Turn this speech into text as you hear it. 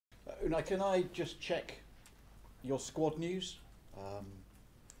Unai, can I just check your squad news?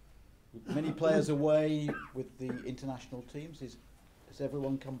 With many players away with the international teams, has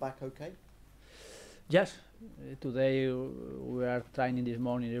everyone come back okay? Yes, today we are training this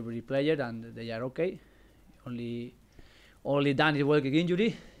morning every player and they are okay. Only Dan is working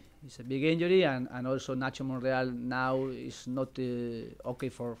injury. It's a big injury, and also Nacho Monreal now is not okay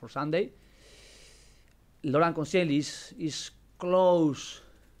for Sunday. Laurent Koscielny is close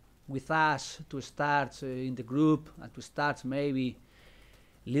with us to start in the group and to start maybe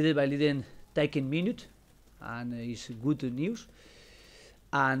little by little taking minute, and it's good news.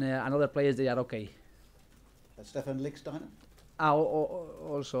 And another players, they are okay. Stefan Lichtsteiner?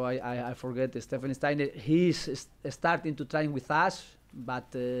 Also, I forget Stefan Steiner. He's starting to train with us,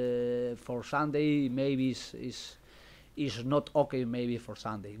 but for Sunday maybe is not okay. Maybe for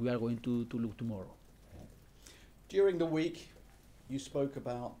Sunday we are going to look tomorrow. During the week, you spoke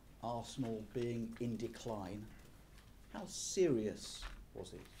about Arsenal being in decline. How serious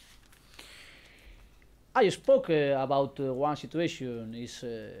was it? I spoke about one situation. Is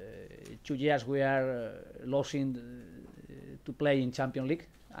 2 years we are losing to play in Champions League,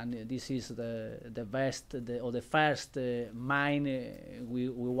 and this is the best or the first mine we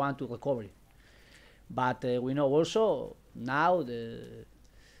want to recover. But we know also now the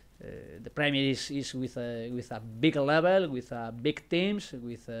Premier is with a big level, with big teams,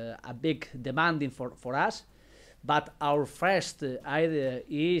 with a big demanding for us. But our first idea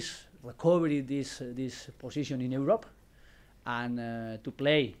is recovery this position in Europe and to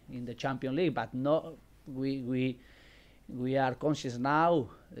play in the Champions League. But no, we are conscious now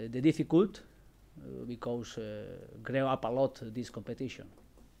the difficult because grew up a lot this competition.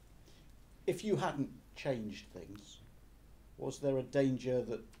 If you hadn't changed things, was there a danger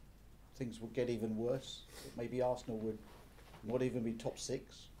that things would get even worse? That maybe Arsenal would not even be top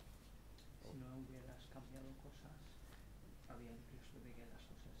 6?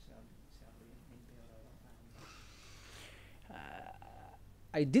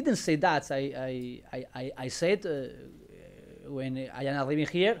 I didn't say that. I said when I am arriving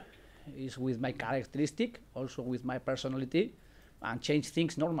here is with my characteristic, also with my personality, and change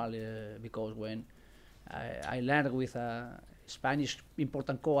things normal because when I learned with a Spanish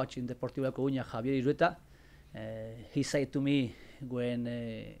important coach in Deportivo Coruña, Javier Irueta, he said to me when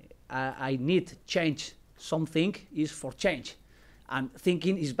I need change something is for change, and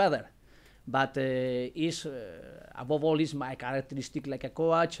thinking is better. But is above all is my characteristic like a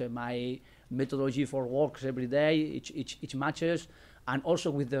coach, my methodology for works every day, each matches, and also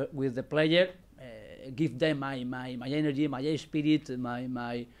with the player, give them my energy, my spirit,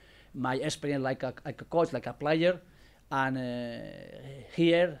 my experience like a coach, like a player, and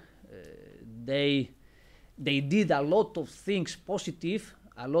here they did a lot of things positive,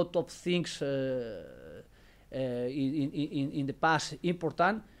 a lot of things in the past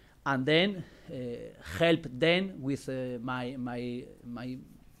important. And then help them with my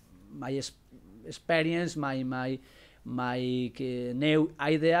experience, my new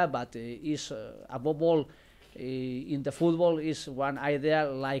idea. But is above all in the football is one idea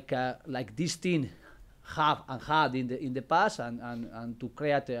like this team have and had in the past, and to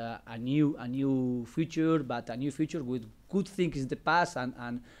create a new future, but a new future with good things in the past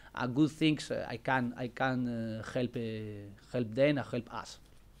and good things I can help them and help us.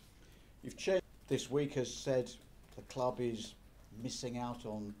 You've changed. This week has said the club is missing out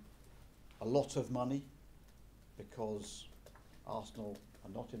on a lot of money because Arsenal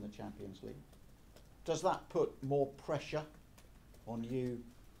are not in the Champions League. Does that put more pressure on you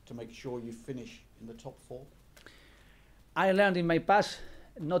to make sure you finish in the top 4? I learned in my past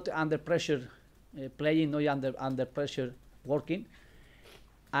not under pressure playing, not under pressure working.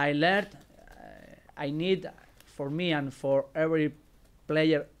 I learned I need for me and for every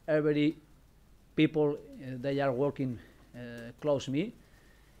player, every people they are working close to me.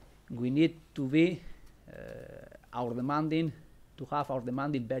 We need to be our demanding, to have our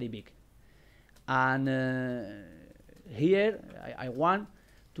demanding very big. And here I want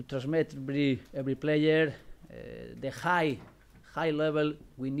to transmit every player the high level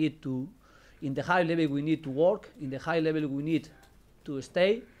we need to. In the high level we need to work. In the high level we need to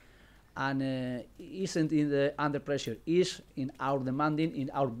stay. And isn't in the under pressure, is in our demanding, in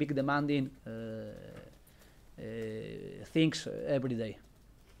our big demanding things every day.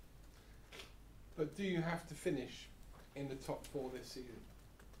 But do you have to finish in the top 4 this season?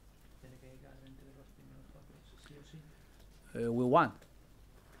 We want.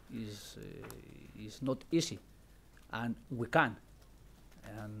 It's not easy, and we can.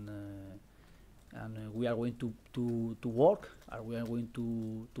 And and we are going to work, and we are going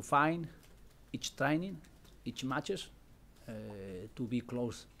to find each training, each matches, to be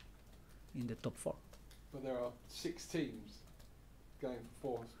close in the top 4. But there are 6 teams going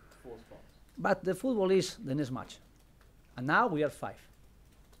for four spots. But the football is the next match, and now we are 5.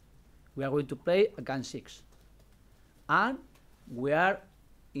 We are going to play against 6, and we are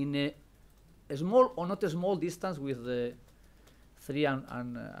in a small or not a small distance with the 3 and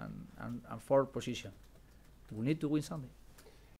 4 position. We need to win Sunday.